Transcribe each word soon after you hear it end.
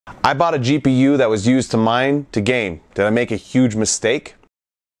I bought a GPU that was used to mine to game. Did I make a huge mistake?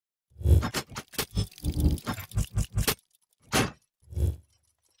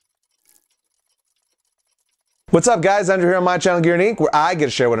 What's up guys, Andrew here on my channel Gear Inc., where I get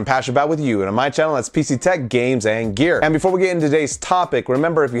to share what I'm passionate about with you. And on my channel, that's PC tech, games, and gear. And before we get into today's topic,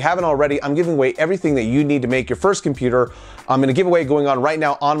 remember if you haven't already, I'm giving away everything that you need to make your first computer. I'm gonna giveaway going on right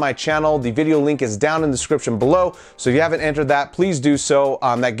now on my channel. The video link is down in the description below. So if you haven't entered that, please do so.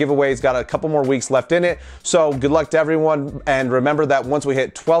 That giveaway's got a couple more weeks left in it. So good luck to everyone. And remember that once we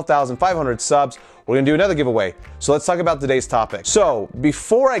hit 12,500 subs, we're gonna do another giveaway. So let's talk about today's topic. So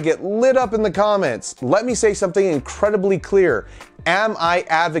before I get lit up in the comments, let me say something incredibly clear. Am I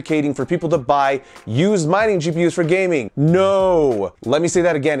advocating for people to buy used mining GPUs for gaming? No. Let me say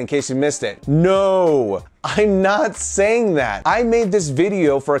that again in case you missed it. No. I'm not saying that. I made this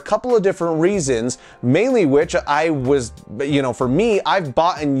video for a couple of different reasons, mainly which I was, for me, I've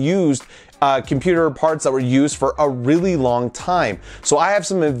bought and used computer parts that were used for a really long time. So I have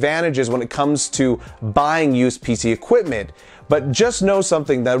some advantages when it comes to buying used PC equipment. But just know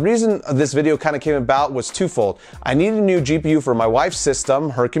something, the reason this video kind of came about was twofold. I needed a new GPU for my wife's system,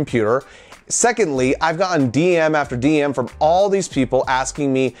 her computer. Secondly, I've gotten DM after DM from all these people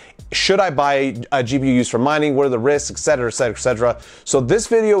asking me, should I buy a GPU used for mining? What are the risks, etc., etc., etc. So this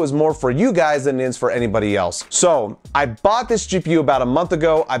video is more for you guys than it is for anybody else. So I bought this GPU about a month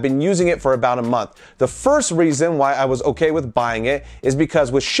ago. I've been using it for about a month. The first reason why I was okay with buying it is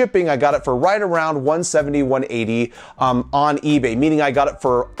because with shipping, I got it for right around $170, $180 on eBay, meaning I got it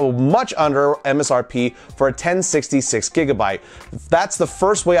for much under MSRP for a 1066 gigabyte. That's the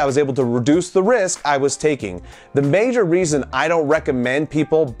first way I was able to reduce the risk I was taking. The major reason I don't recommend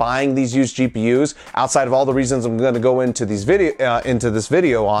people buying these used GPUs, outside of all the reasons I'm going to go into this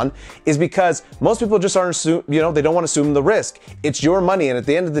video on, is because most people just aren't they don't want to assume the risk. It's your money, and at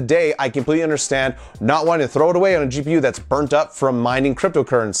the end of the day, I completely understand not wanting to throw it away on a GPU that's burnt up from mining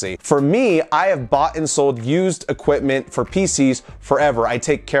cryptocurrency. For me, I have bought and sold used equipment for PCs forever. I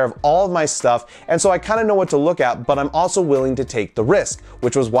take care of all of my stuff, and so I kind of know what to look at, but I'm also willing to take the risk,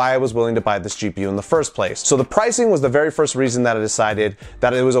 which was why I was willing to buy this GPU in the first place. So the pricing was the very first reason that I decided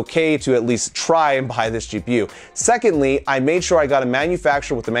that it was okay to at least try and buy this GPU. Secondly, I made sure I got a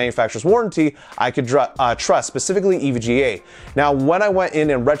manufacturer with the manufacturer's warranty I could trust, specifically EVGA. Now, when I went in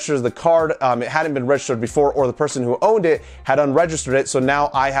and registered the card, it hadn't been registered before, or the person who owned it had unregistered it, so now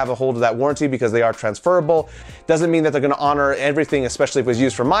I have a hold of that warranty because they are transferable. Doesn't mean that they're going to honor everything, especially if it was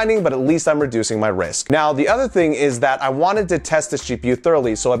used for mining, but at least I'm reducing my risk. Now, the other thing is that I wanted to test this GPU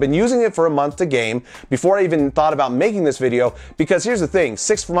thoroughly, so I've been using it for a month to game before I even thought about making this video, because here's the thing,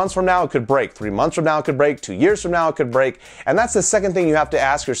 6 months from now it could break, 3 months from now it could break, 2 years from now it could break, and that's the second thing you have to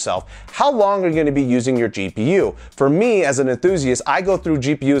ask yourself. How long are you going to be using your GPU? For me, as an enthusiast, I go through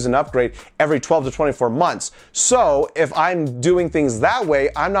GPUs and upgrade every 12 to 24 months. So if I'm doing things that way,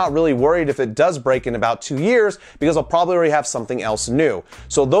 I'm not really worried if it does break in about 2 years, because I'll probably already have something else new.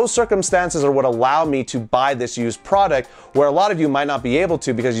 So those circumstances are what allow me to buy this used product, where a lot of you might not be able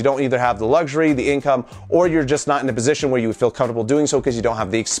to because you don't either have the luxury, the income, or you're just not in a position where you would feel comfortable doing so because you don't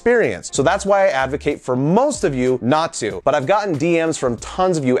have the experience. So that's why I advocate for most of you not to. But I've gotten DMs from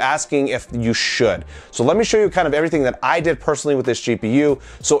tons of you asking if you should. So let me show you kind of everything that I did personally with this GPU.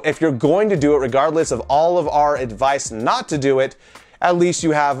 So if you're going to do it, regardless of all of our advice not to do it, at least you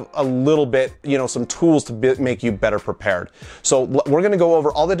have a little bit, some tools to make you better prepared. So we're gonna go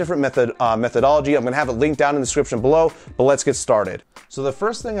over all the different methodology. I'm gonna have it linked down in the description below, but let's get started. So the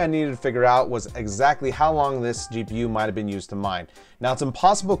first thing I needed to figure out was exactly how long this GPU might have been used to mine. Now, it's an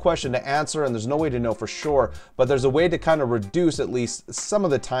impossible question to answer, and there's no way to know for sure, but there's a way to kind of reduce at least some of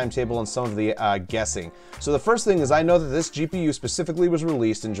the timetable and some of the guessing. So the first thing is I know that this GPU specifically was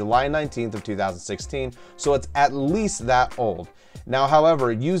released in July 19th of 2016, so it's at least that old. Now,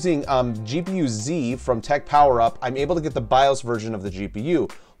 however, using GPUZ from Tech PowerUp, I'm able to get the BIOS version of the GPU.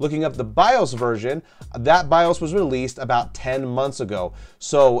 Looking up the BIOS version, that BIOS was released about 10 months ago.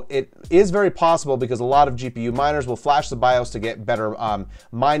 So it is very possible, because a lot of GPU miners will flash the BIOS to get better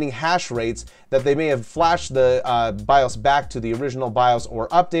mining hash rates, that they may have flashed the BIOS back to the original BIOS or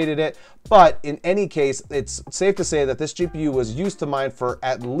updated it. But in any case, it's safe to say that this GPU was used to mine for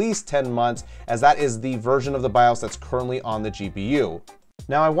at least 10 months, as that is the version of the BIOS that's currently on the GPU.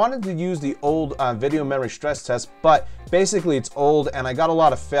 Now, I wanted to use the old video memory stress test, but basically it's old and I got a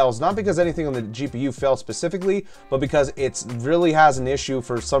lot of fails, not because anything on the GPU failed specifically, but because it really has an issue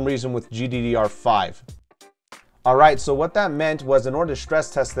for some reason with GDDR5. All right, so what that meant was, in order to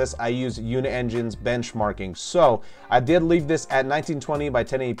stress test this, I used Unigine's benchmarking. So I did leave this at 1920 by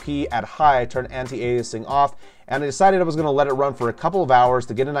 1080p at high, I turned anti-aliasing off, and I decided I was going to let it run for a couple of hours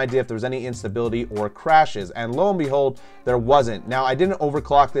to get an idea if there was any instability or crashes, and lo and behold, there wasn't. Now, I didn't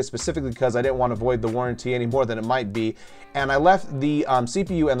overclock this specifically because I didn't want to void the warranty any more than it might be, and I left the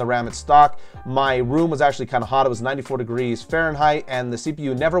CPU and the RAM at stock. My room was actually kind of hot. It was 94 degrees Fahrenheit, and the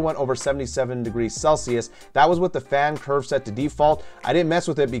CPU never went over 77 degrees Celsius. That was with the fan curve set to default. I didn't mess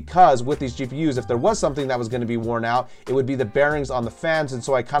with it because with these GPUs, if there was something that was going to be worn out, it would be the bearings on the fans, and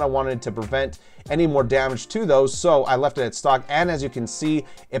so I kind of wanted to prevent any more damage to those, so I left it at stock, and as you can see,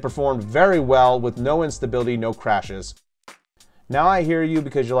 it performed very well with no instability, no crashes. Now I hear you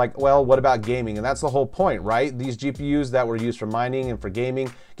because you're like, well, what about gaming? And that's the whole point, right? These GPUs that were used for mining and for gaming,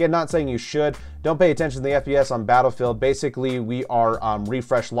 again, not saying you should. Don't pay attention to the FPS on Battlefield. Basically, we are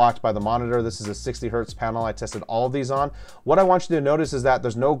refresh locked by the monitor. This is a 60 hertz panel I tested all of these on. What I want you to notice is that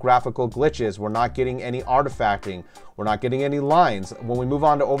there's no graphical glitches. We're not getting any artifacting. We're not getting any lines. When we move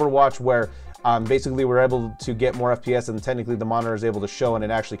on to Overwatch, where basically we're able to get more FPS and technically the monitor is able to show and it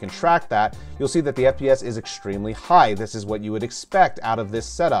actually can track that, you'll see that the FPS is extremely high. This is what you would expect out of this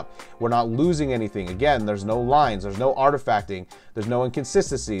setup. We're not losing anything. Again, there's no lines, there's no artifacting, there's no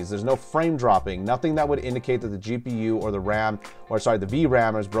inconsistencies, there's no frame dropping, nothing that would indicate that the GPU or the RAM, or sorry, the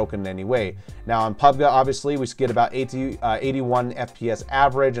VRAM is broken in any way. Now on PUBG, obviously, we get about 81 FPS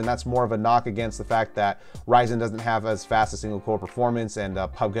average, and that's more of a knock against the fact that Ryzen doesn't have as fast a single core performance, and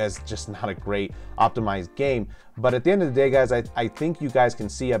PUBG is just not a great optimized game. But at the end of the day, guys, I think you guys can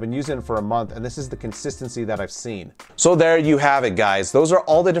see I've been using it for a month, and this is the consistency that I've seen. So there you have it, guys. Those are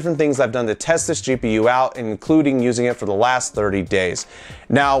all the different things I've done to test this GPU out, including using it for the last 30 days.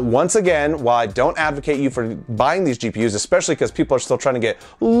 Now, once again, while I don't advocate you for buying these GPUs, especially because people are still trying to get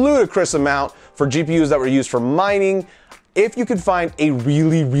ludicrous amount for GPUs that were used for mining, if you could find a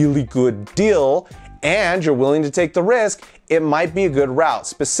really, really good deal and you're willing to take the risk, it might be a good route,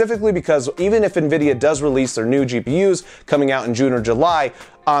 specifically because even if NVIDIA does release their new GPUs coming out in June or July,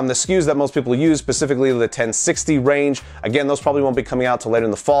 the SKUs that most people use, specifically the 1060 range, again, those probably won't be coming out till later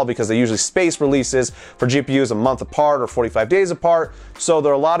in the fall because they usually space releases for GPUs a month apart or 45 days apart. So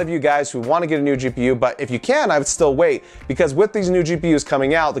there are a lot of you guys who want to get a new GPU, but if you can, I would still wait, because with these new GPUs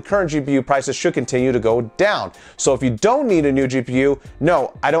coming out, the current GPU prices should continue to go down. So if you don't need a new GPU,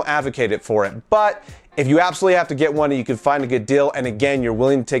 no, I don't advocate it for it. But if you absolutely have to get one and you can find a good deal, and again, you're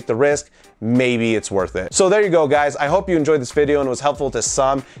willing to take the risk, maybe it's worth it. So there you go, guys. I hope you enjoyed this video and it was helpful to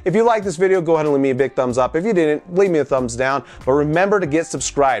some. If you liked this video, go ahead and leave me a big thumbs up. If you didn't, leave me a thumbs down. But remember to get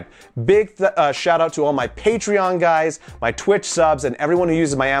subscribed. Big shout out to all my Patreon guys, my Twitch subs, and everyone who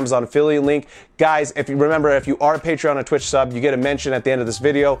uses my Amazon affiliate link. Guys, if you remember, if you are a Patreon or Twitch sub, you get a mention at the end of this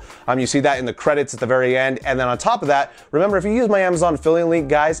video. You see that in the credits at the very end. And then on top of that, remember, if you use my Amazon affiliate link,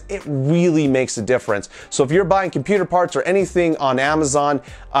 guys, it really makes a difference. So if you're buying computer parts or anything on Amazon,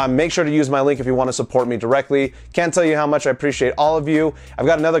 make sure to use my link if you want to support me directly. Can't tell you how much I appreciate all of you. I've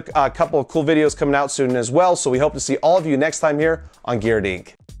got another couple of cool videos coming out soon as well, so we hope to see all of you next time here on Geared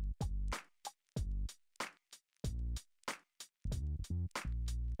Inc.